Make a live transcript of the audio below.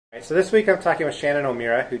Right, so this week I'm talking with Shannon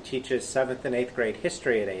O'Meara, who teaches 7th and 8th grade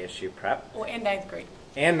history at ASU Prep. Oh, and 9th grade.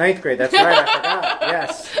 And 9th grade, that's right, I forgot.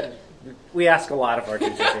 Yes, we ask a lot of our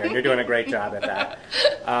teachers here, and you're doing a great job at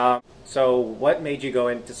that. So what made you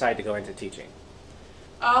decide to go into teaching?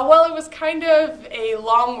 Well, it was kind of a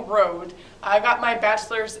long road. I got my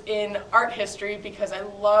bachelor's in art history because I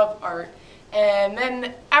love art. And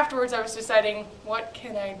then afterwards I was deciding, what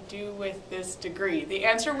can I do with this degree? The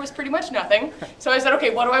answer was pretty much nothing. So I said, okay,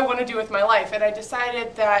 what do I want to do with my life? And I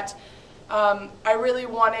decided that I really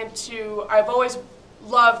wanted to, I've always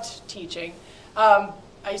loved teaching. I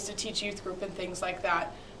used to teach youth group and things like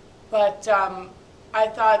that. But I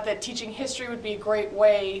thought that teaching history would be a great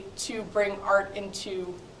way to bring art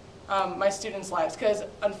into my students' lives. Because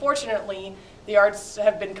unfortunately, the arts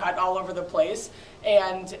have been cut all over the place,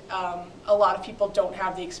 and a lot of people don't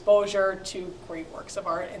have the exposure to great works of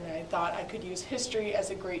art, and I thought I could use history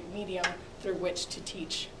as a great medium through which to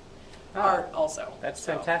teach art also. That's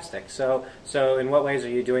fantastic. So in what ways are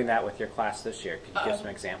you doing that with your class this year? Can you give some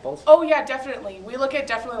examples? Oh yeah, definitely. We look at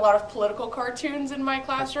definitely a lot of political cartoons in my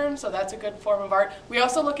classroom, so that's a good form of art. We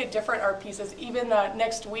also look at different art pieces. Even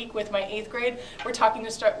next week with my 8th grade,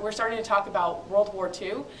 we're starting to talk about World War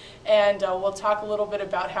II, and we'll talk a little bit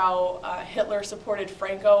about how Hitler supported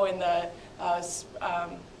Franco in the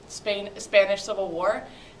Spanish Civil War,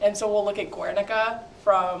 and so we'll look at Guernica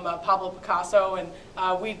from Pablo Picasso, and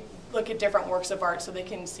we look at different works of art so they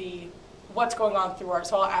can see what's going on through art.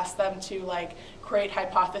 So I'll ask them to create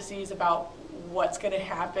hypotheses about what's going to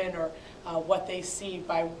happen or what they see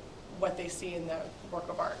by what they see in the work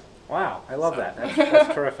of art. Wow, I love that.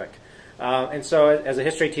 That's terrific. And so as a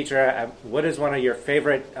history teacher, what is one of your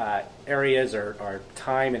favorite areas or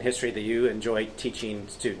time in history that you enjoy teaching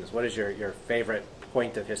students? What is your favorite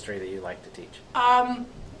point of history that you like to teach?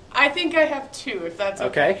 I think I have two, if that's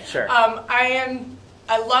okay. Okay, sure.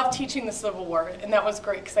 I love teaching the Civil War, and that was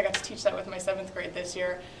great because I got to teach that with my 7th grade this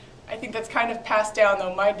year. I think that's kind of passed down,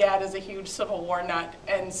 though. My dad is a huge Civil War nut,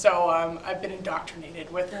 and so I've been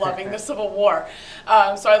indoctrinated with loving the Civil War.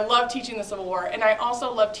 So I love teaching the Civil War, and I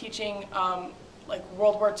also love teaching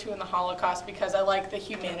World War II and the Holocaust because I like the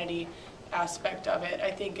humanity aspect of it.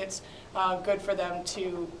 I think it's good for them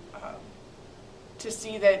to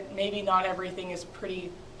see that maybe not everything is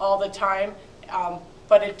pretty all the time.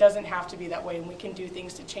 But it doesn't have to be that way, and we can do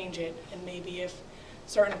things to change it. And maybe if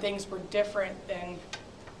certain things were different, then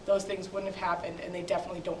those things wouldn't have happened, and they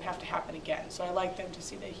definitely don't have to happen again. So I like them to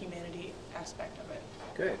see the humanity aspect of it.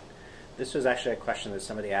 Good. This was actually a question that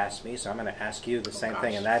somebody asked me, so I'm going to ask you the same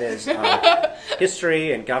thing, and that is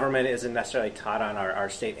history and government isn't necessarily taught on our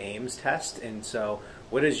state Ames test, and so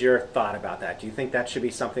what is your thought about that? Do you think that should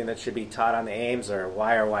be something that should be taught on the Ames, or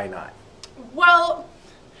why not? Well,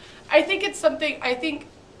 I think it's something,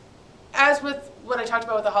 as with what I talked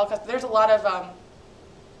about with the Holocaust, there's a lot of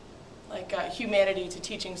humanity to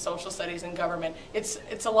teaching social studies and government. It's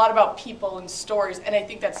a lot about people and stories, and I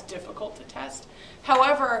think that's difficult to test.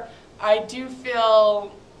 However, I do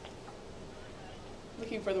feel,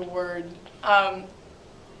 looking for the word,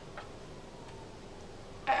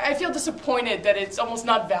 I feel disappointed that it's almost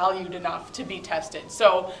not valued enough to be tested.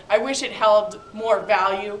 So I wish it held more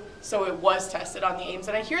value so it was tested on the Ames.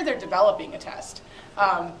 And I hear they're developing a test,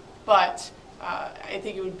 but I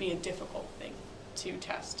think it would be a difficult thing to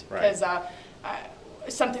test. Because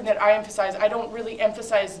something that I emphasize, I don't really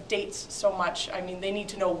emphasize dates so much. I mean, they need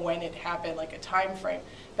to know when it happened, like a time frame.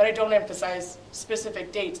 But I don't emphasize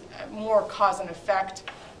specific dates, more cause and effect,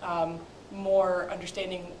 more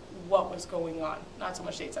understanding what was going on, not so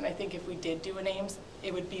much dates. And I think if we did do an Ames,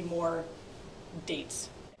 it would be more dates.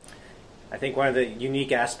 I think one of the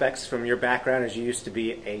unique aspects from your background is you used to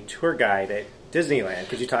be a tour guide at Disneyland.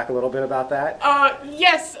 Could you talk a little bit about that?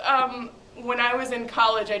 Yes. When I was in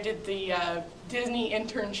college, I did the Disney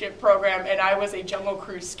internship program, and I was a Jungle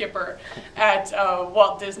Cruise skipper at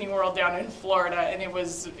Walt Disney World down in Florida, and it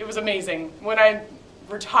was amazing. When I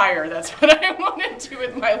retire, that's what I wanted to do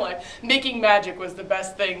with my life. Making magic was the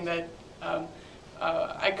best thing that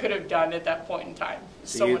I could have done at that point in time.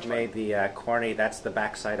 So you've made the corny, that's the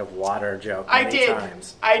backside of water joke many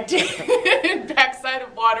times. I did. Backside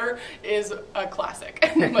of water is a classic.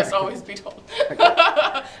 It must always be told.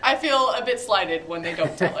 I feel a bit slighted when they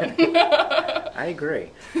don't tell it. I agree.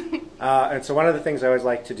 And so one of the things I always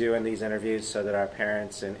like to do in these interviews so that our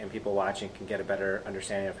parents and people watching can get a better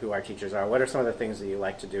understanding of who our teachers are, what are some of the things that you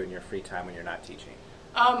like to do in your free time when you're not teaching?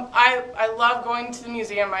 I love going to the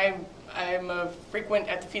museum. I'm a frequent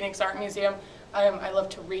at the Phoenix Art Museum. I love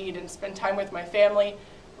to read and spend time with my family.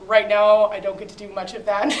 right now I don't get to do much of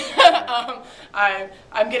that.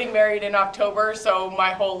 I'm getting married in October, so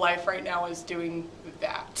my whole life right now is doing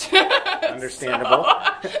that. Understandable.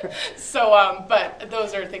 But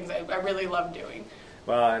those are things I really love doing.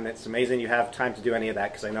 Well, and it's amazing you have time to do any of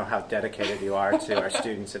that, because I know how dedicated you are to our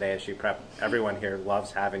students at ASU Prep. Everyone here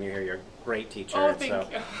loves having you here. You're a great teacher. Oh,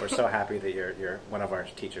 thank you. We're so happy that you're one of our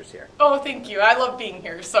teachers here. Oh, thank you. I love being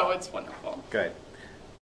here, so it's wonderful. Good.